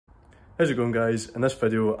How's it going, guys? In this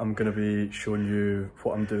video I'm going to be showing you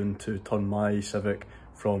what I'm doing to turn my Civic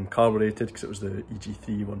from carbureted, because it was the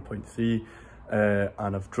EG3 1.3,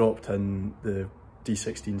 and I've dropped in the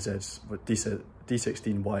D16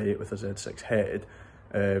 Y8 with a Z6 head,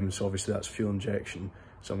 so obviously that's fuel injection.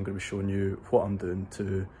 So I'm going to be showing you what I'm doing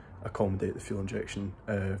to accommodate the fuel injection,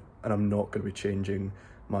 and I'm not going to be changing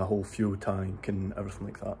my whole fuel tank and everything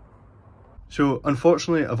like that. So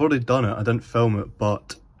unfortunately I've already done it, I didn't film it,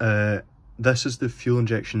 but this is the fuel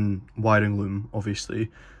injection wiring loom, obviously,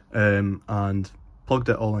 and plugged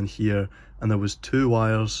it all in here, and there was two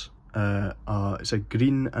wires, it's a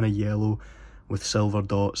green and a yellow with silver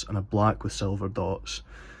dots and a black with silver dots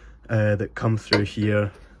that come through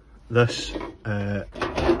here. This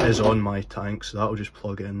is on my tank, so that'll just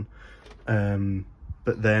plug in,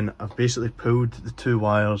 but then I've basically pulled the two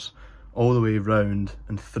wires all the way round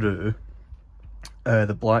and through.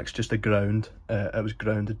 The black's just a ground, it was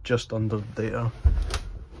grounded just under there,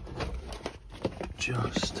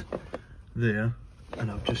 just there,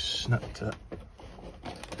 and I've just snipped it,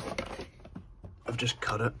 I've just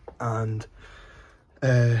cut it, and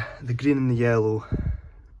the green and the yellow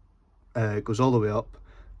goes all the way up,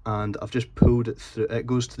 and I've just pulled it through. It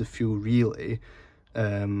goes to the fuel relay,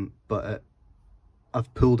 but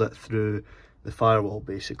I've pulled it through the firewall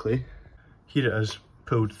basically. Here it is,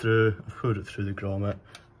 pulled through. I've pulled it through the grommet,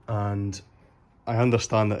 and I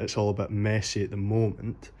understand that it's all a bit messy at the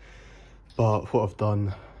moment, but what I've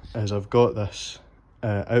done is I've got this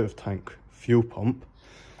out of tank fuel pump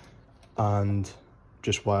and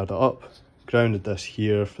just wired it up, grounded this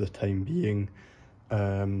here for the time being,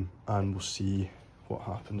 and we'll see what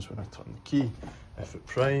happens when I turn the key. If it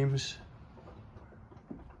primes,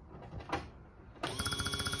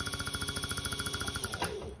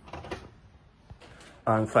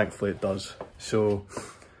 and thankfully it does. So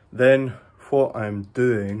then what I'm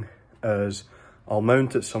doing is I'll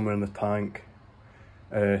mount it somewhere in the tank.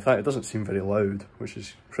 In fact, it doesn't seem very loud, which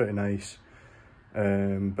is pretty nice,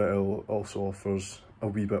 but it also offers a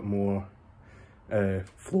wee bit more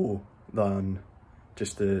flow than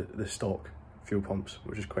just the stock fuel pumps,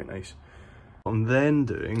 which is quite nice. What I'm then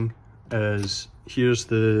doing is, this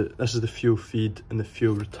is the fuel feed and the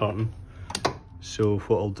fuel return. So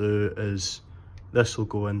what I'll do is this will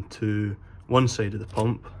go into one side of the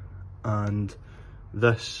pump, and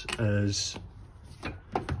this is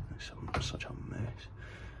such a mess.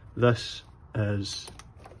 This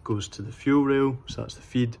goes to the fuel rail, so that's the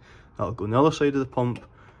feed. That'll go on the other side of the pump,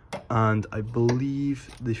 and I believe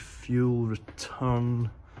the fuel return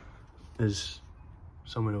is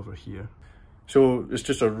somewhere over here. So it's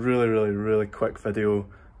just a really quick video.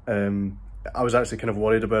 I was actually kind of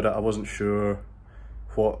worried about it. I wasn't sure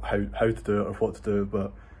how to do it or what to do,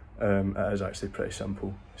 but it is actually pretty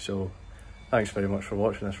simple. So thanks very much for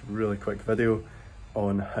watching this really quick video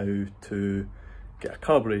on how to get a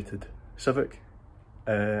carbureted Civic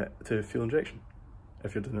to fuel injection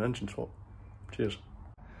if you're doing an engine swap. Cheers.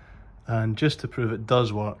 And just to prove it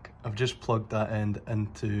does work, I've just plugged that end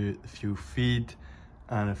into the fuel feed,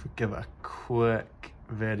 and if we give it a quick,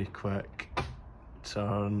 very quick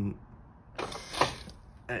turn,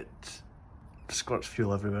 it squirts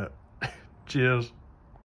fuel everywhere. Cheers.